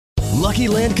Lucky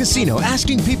Land Casino,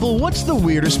 asking people, what's the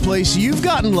weirdest place you've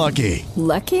gotten lucky?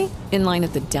 Lucky? In line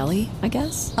at the deli, I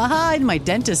guess? Aha, in my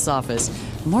dentist's office.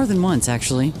 More than once,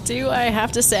 actually. Do I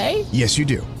have to say? Yes, you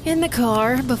do. In the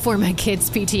car before my kids'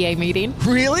 PTA meeting.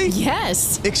 Really?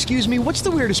 Yes. Excuse me, what's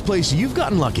the weirdest place you've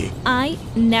gotten lucky? I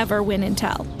never win and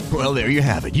tell. Well, there you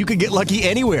have it. You can get lucky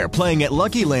anywhere, playing at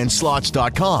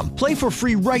LuckyLandSlots.com. Play for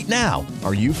free right now.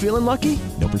 Are you feeling lucky?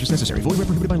 No purchase necessary. Void where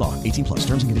prohibited by law. 18 plus.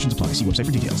 Terms and conditions apply. See website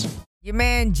for details. Your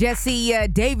man Jesse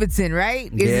Davidson,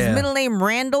 right? Is his middle name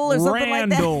Randall or something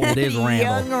Randall. like that? It is Randall.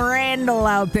 Young Randall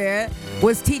out there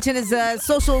was teaching his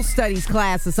social studies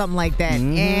class or something like that.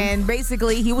 And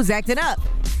basically, he was acting up.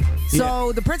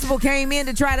 So the principal came in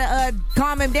to try to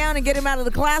calm him down and get him out of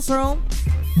the classroom.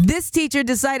 This teacher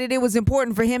decided it was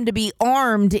important for him to be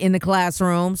armed in the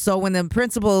classroom. So when the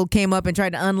principal came up and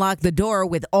tried to unlock the door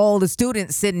with all the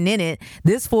students sitting in it,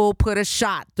 this fool put a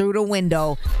shot through the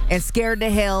window and scared the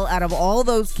hell out of all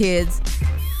those kids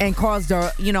and caused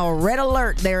a red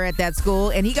alert there at that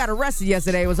school. And he got arrested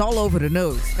yesterday. It was all over the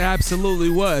news. Absolutely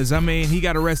was. I mean, he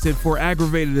got arrested for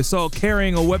aggravated assault,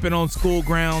 carrying a weapon on school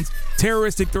grounds,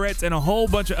 terroristic threats, and a whole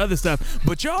bunch of other stuff.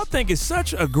 But y'all think it's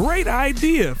such a great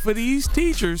idea for these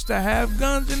teachers to have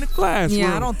guns in the classroom.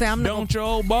 Yeah, I don't think Don't you,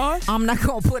 old boy? I'm not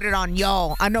going to put it on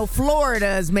y'all. I know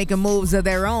Florida is making moves of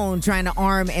their own, trying to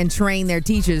arm and train their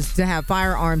teachers to have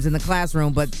firearms in the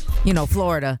classroom. But,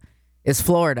 Florida is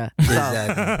Florida. So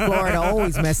Florida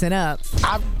always messing up.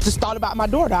 I just thought about my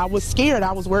daughter. I was scared.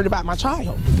 I was worried about my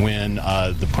child. When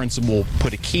the principal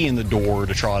put a key in the door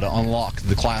to try to unlock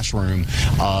the classroom,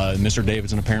 Mr.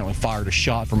 Davidson apparently fired a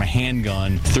shot from a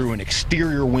handgun through an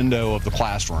exterior window of the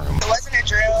classroom. It wasn't a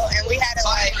drill, and we had to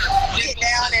get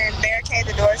down and barricade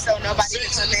the door so nobody could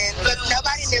come in. But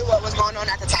nobody knew what was going on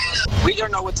at the time. We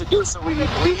didn't know what to do, so we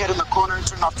hid in the corner and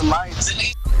turned off the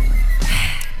lights.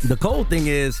 The cold thing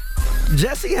is,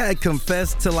 Jesse had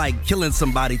confessed to killing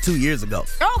somebody 2 years ago.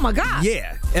 Oh my God.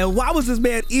 Yeah. And why was this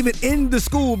man even in the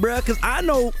school, bruh? Because I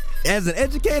know as an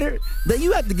educator that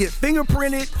you have to get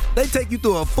fingerprinted. They take you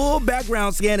through a full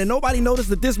background scan and nobody noticed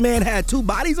that this man had two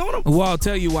bodies on him. Well, I'll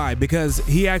tell you why. Because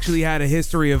he actually had a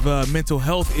history of mental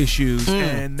health issues,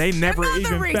 and they never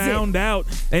found out.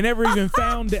 They never even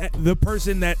found the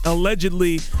person that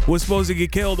allegedly was supposed to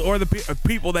get killed or the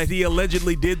people that he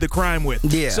allegedly did the crime with.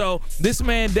 Yeah. So this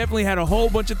man definitely had a whole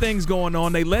bunch of things going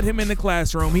on. They let him in the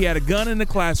classroom. He had a gun in the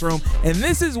classroom. And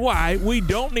this is why we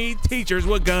don't need teachers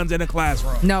with guns in the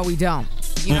classroom. No, we don't.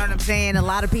 You know what I'm saying? A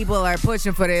lot of people are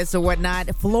pushing for this or whatnot.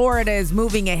 Florida is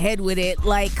moving ahead with it.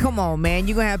 Come on, man.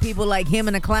 You're going to have people like him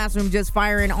in the classroom just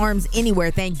firing arms anywhere.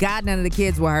 Thank God none of the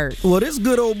kids were hurt. Well, this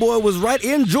good old boy was right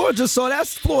in Georgia, so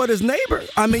that's Florida's neighbor.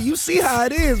 I mean, you see how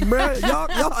it is, bruh.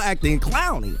 Y'all acting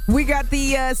clowny. We got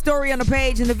the story on the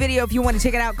page and the video. If you want to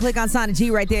check it out, click on Sana G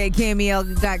right there at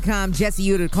KMEL.com. Jesse,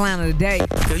 you the clown of the day.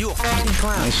 Yo, you a fucking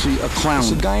clown. I see a clown.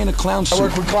 It's a guy in a clown suit. I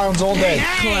work with clowns all day.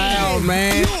 Clown,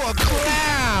 man. You a clown.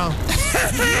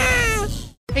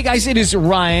 Hey guys, it is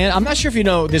Ryan. I'm not sure if you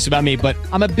know this about me, but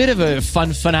I'm a bit of a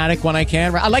fun fanatic when I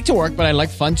can. I like to work, but I like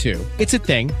fun too. It's a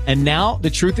thing. And now the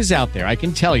truth is out there. I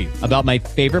can tell you about my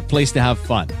favorite place to have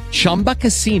fun. Chumba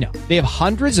Casino. They have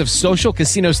hundreds of social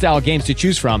casino style games to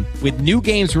choose from with new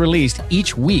games released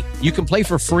each week. You can play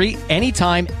for free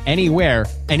anytime, anywhere.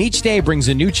 And each day brings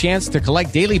a new chance to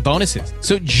collect daily bonuses.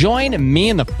 So join me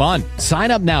in the fun.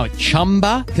 Sign up now at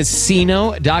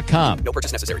ChumbaCasino.com. No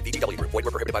purchase necessary. VGW Group. Void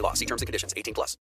where prohibited by law. See terms and conditions. 18 plus.